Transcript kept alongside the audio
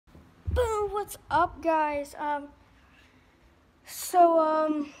Boom, what's up, guys? So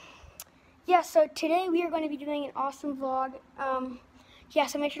today we are going to be doing an awesome vlog.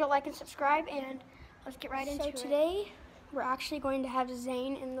 So make sure to like and subscribe, and let's get right into it. So today we're actually going to have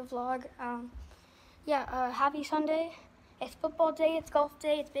Zane in the vlog. Happy Sunday. It's football day, it's golf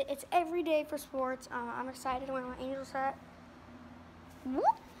day, it's every day for sports. I'm excited to wear my Angels hat.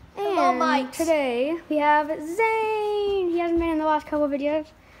 And today we have Zane. He hasn't been in the last couple of videos,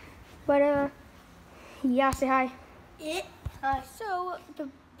 but say hi.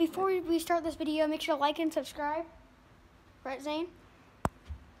 Before we start this video, make sure to like and subscribe. Right, Zane?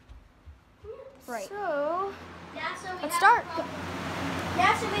 Right. Let's start.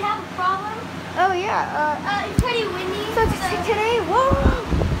 So we have a problem. Oh yeah. It's pretty windy. So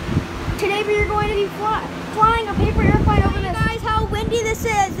today we are going to be flying a paper airplane over this. Guys, how windy this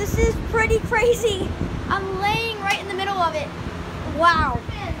is. This is pretty crazy. I'm laying right in the middle of it. Wow.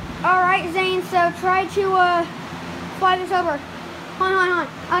 All right, Zane. So try to fly this over. Hold on.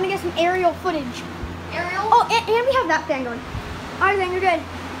 I'm gonna get some aerial footage. Aerial? Oh, and we have that fan going. All right, Zane, you're good.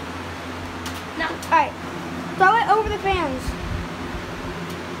 No. All right. Throw it over the fans.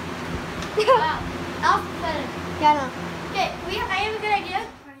 Wow. That was pathetic. Yeah, I know. Okay, I have a good idea.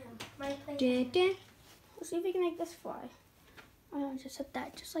 Let's see if we can make this fly. I'm gonna just set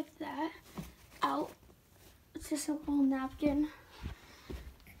that just like that. Out. It's just a little napkin.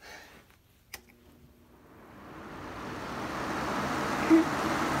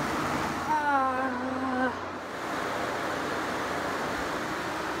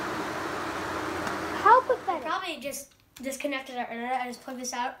 How pathetic. Probably just disconnected our internet. I just plugged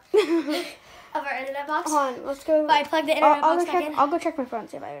this out of our internet box. Hold on, let's go. But I plugged the internet box back in. I'll go check my phone,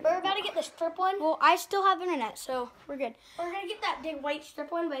 see if I have it. We're about to get the strip one. Well, I still have internet, so we're good. We're going to get that big white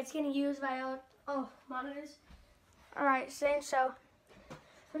strip one, but it's going to use my monitors. All right, Zane, so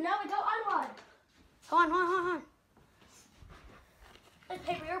now we don't unplug. Hold on. Let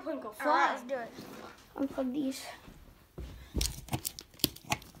paper airplane go fly. All right, let's do it. Unplug these.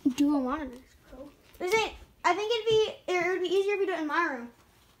 Dual monitors. Cool. Zane, I think it would be easier if you do it in my room.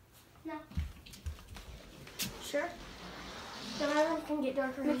 No. Sure. So my room can get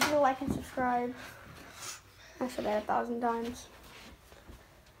darker. Make sure to like and subscribe. I said that 1,000 times.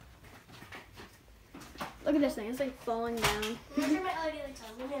 Look at this thing. It's like falling down. Look at my LED lights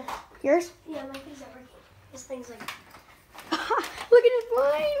on. Yours? Yeah, my thing's not working. This thing's like... Look at his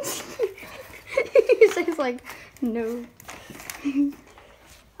blinds. He's like, no.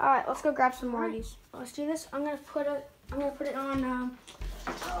 All right, let's go grab some more of these. Let's do this. I'm gonna put it on.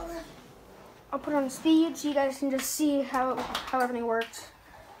 I'll put it on speed so you guys can just see how everything works.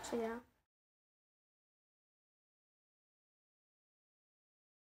 So yeah.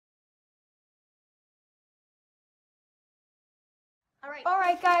 All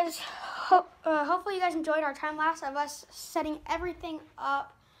right, guys. Hopefully you guys enjoyed our time lapse of us setting everything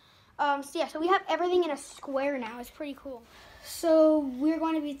up. So we have everything in a square now. It's pretty cool. So we're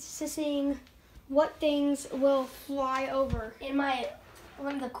going to be seeing what things will fly over. In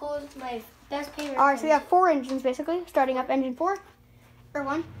one of the coolest, my best paper. All right, so we have 4 engines basically. Starting up engine 4, or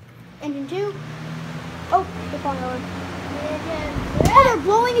 1, engine 2. Oh, they're flying over. Oh, they're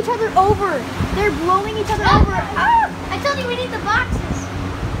blowing each other over. They're blowing each other over. Ah! I told you we need the boxes.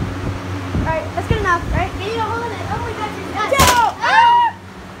 All right, that's good enough, right? We need to hold it. Oh my gosh, it's nuts. No! Ah!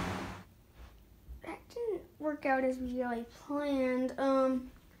 That didn't work out as we really planned.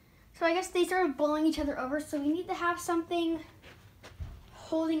 So I guess they started blowing each other over, so we need to have something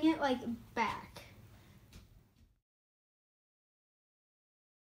holding it like back.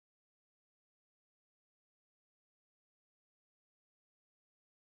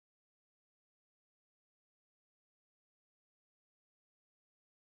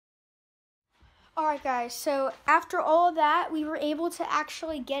 All right, guys, so after all of that, we were able to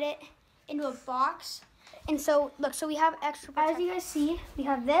actually get it into a box. And so, look, so we have extra protection. As you guys see, we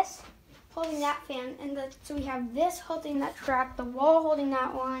have this holding that fan, and so we have this holding that track, the wall holding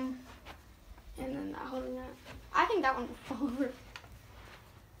that one, and then that holding that. I think that one will fall over.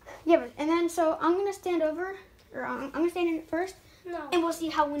 Yeah, and then so I'm going to stand over, or I'm going to stand in it first, and we'll see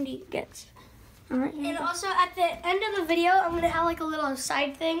how windy it gets. All right. And also, at the end of the video, I'm going to have like a little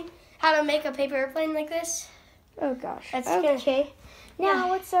side thing. How to make a paper airplane like this. Oh gosh. That's okay.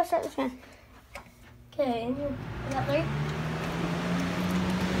 Now let's start this fan. Okay, is that right?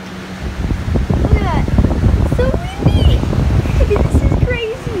 Look at that. It's so windy. This is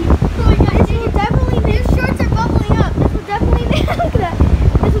crazy. Oh my God, this will definitely make shorts are bubbling up. This will definitely make look at that.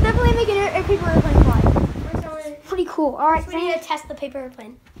 This will definitely make a paper airplane fly. It's pretty cool. All right, we need to test the paper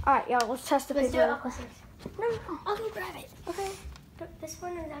airplane. All right, let's test the paper airplane. No, I'll go grab it. Okay. This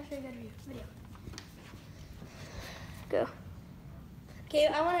one is actually a good video. Go. Okay,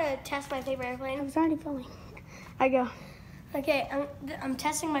 I want to test my paper airplane. I was already filming. I go. Okay, I'm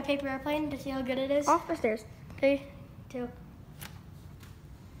testing my paper airplane to see how good it is. Off the stairs. 3, 2.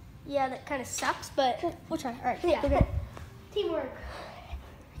 Yeah, that kind of sucks, but We'll try. All right. yeah. Okay. Teamwork.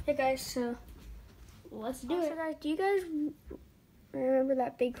 Hey guys, so Let's do so it. guys, do you guys remember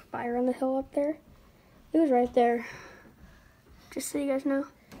that big fire on the hill up there? It was right there. Just so you guys know.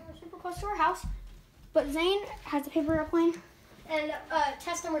 We're super close to our house. But Zane has a paper airplane. And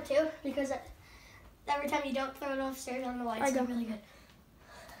test number 2, because every time you don't throw it off stairs, I don't know why, it's go. really good.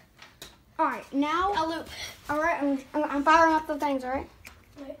 All right, now. A loop. All right, I'm firing up the things. All right.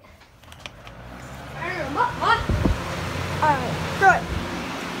 Wait. What? All right, throw it.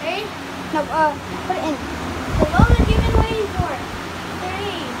 Ready? No, put it in. The moment you've been waiting for. 3,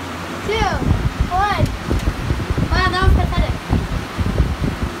 2, 1. Wow, that was pathetic.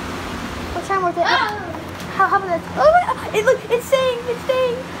 Let's try more with it. Oh! How about this? Oh my God! It's staying. It's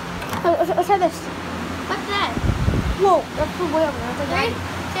staying. Let's try this. What's that? Whoa, that's way over there. 3,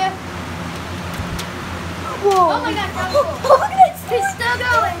 2. Whoa. Oh my God, that was cool. Oh, look at it. It's still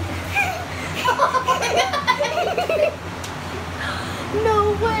going. Oh my God.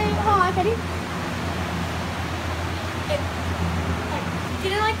 No way. Hold on, Teddy. Do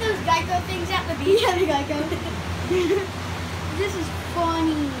you like those Geico things at the beach? Yeah, the Geico. This is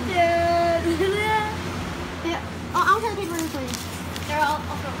funny. Yeah. I'll try the paper airplane. There, I'll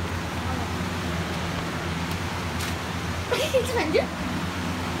throw it.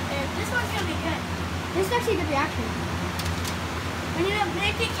 There, this one's gonna be good. This is actually a good reaction. We need to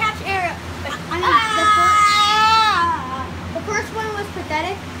make it catch air. I mean, the first one was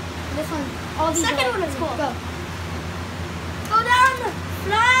pathetic. This one, all The these second are- one was cool. Go. Go down,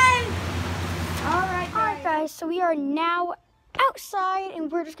 fly. All right, guys. So we are now outside,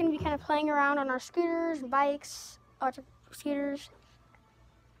 and we're just gonna be kind of playing around on our scooters, bikes, electric scooters.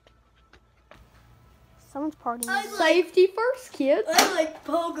 Someone's partying. Safety first, kids. I like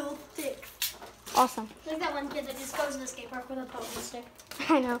pogo sticks. Awesome. There's that one kid that just goes to the skate park with a pogo stick.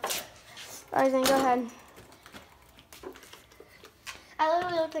 I know. All right, Zane, go ahead. I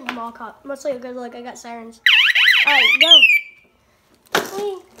literally look like a mall cop. Mostly because look, I got sirens. All right, go.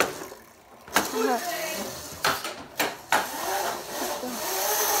 Whee. Okay.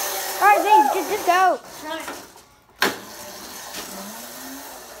 All right, Zane, just go. Right.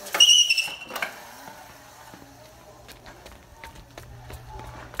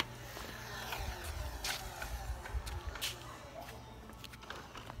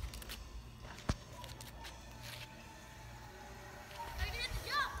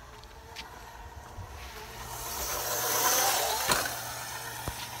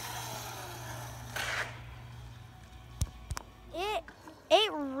 It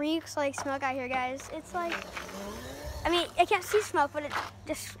reeks like smoke out here, guys. It's like, I mean, I can't see smoke, but it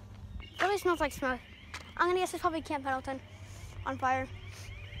just really smells like smoke. I'm gonna guess it's probably Camp Pendleton on fire.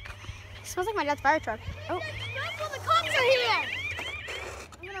 It smells like my dad's fire truck. Oh, The cops are here.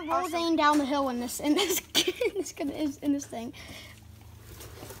 I'm gonna roll Zane down the hill in this thing.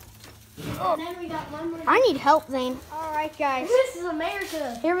 And then we got one more. I need help, Zane. All right, guys. This is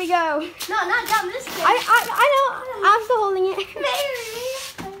America. Here we go. No, not down this thing. I know. I'm still holding it.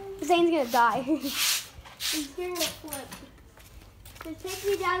 Mary. Zane's gonna die. He's hearing a flip. Just take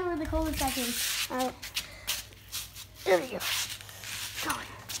me down where the cul-de-sac is. All right. There we go. Going.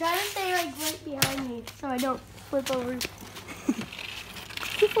 Try to stay like right behind me so I don't flip over.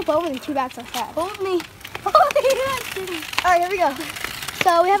 If you flip over, then too bad so fast. Hold me. All right, here we go.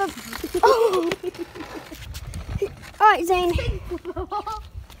 So we have a. Oh. All right, Zane.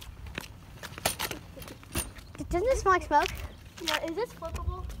 Doesn't it smell like smoke? Yeah, is this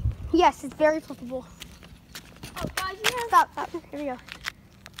flippable? Yes, it's very flippable. Oh, guys, you have... Stop. Here we go.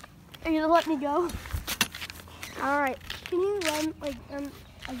 Are you gonna let me go? All right. Can you run like a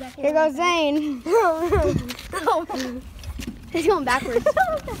second? Here goes Zane. He's going backwards.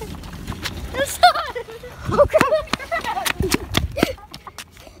 Oh crap!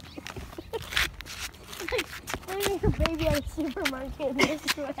 Bringing your baby out of the supermarket.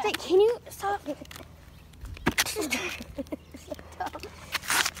 Wait, can you stop?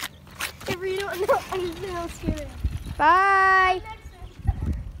 If you don't know, I'm just gonna scare it. Bye.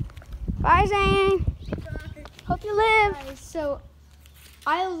 Bye, Zane. Hope you live. Guys, so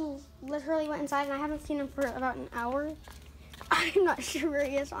I literally went inside and I haven't seen him for about an hour. I'm not sure where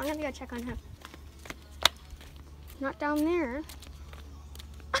he is, so I'm gonna go check on him. Not down there.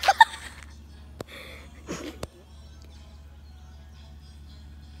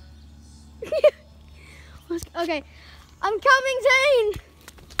 Okay, I'm coming, Zane!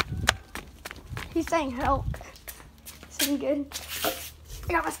 He's saying help. Is he good?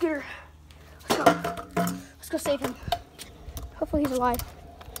 I got my scooter. Let's go. Let's go save him. Hopefully he's alive.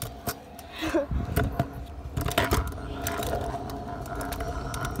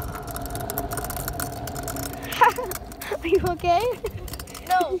 Are you okay?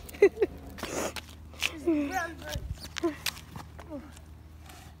 No.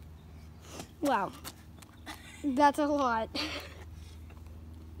 Wow. That's a lot.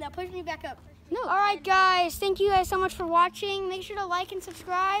 Now push me back up. No. All right, guys. Thank you guys so much for watching. Make sure to like and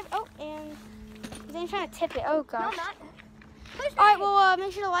subscribe. Oh, and Zane's trying to tip it. Oh, gosh. No, I'm not. All right, well,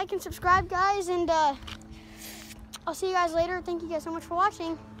 make sure to like and subscribe, guys. And I'll see you guys later. Thank you guys so much for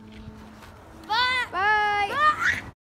watching. Bye. Bye.